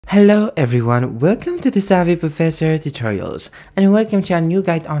Hello everyone, welcome to the Savvy Professor tutorials and welcome to a new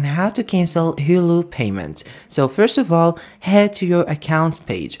guide on how to cancel Hulu Payment. So first of all, head to your account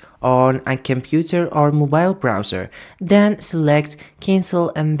page on a computer or mobile browser, then select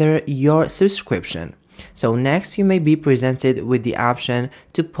cancel under your subscription. So next you may be presented with the option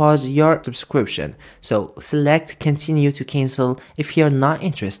to pause your subscription. So select continue to cancel if you're not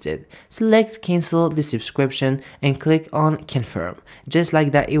interested. Select cancel the subscription and click on confirm. Just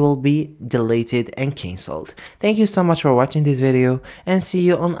like that, it will be deleted and canceled. Thank you so much for watching this video and see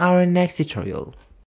you on our next tutorial.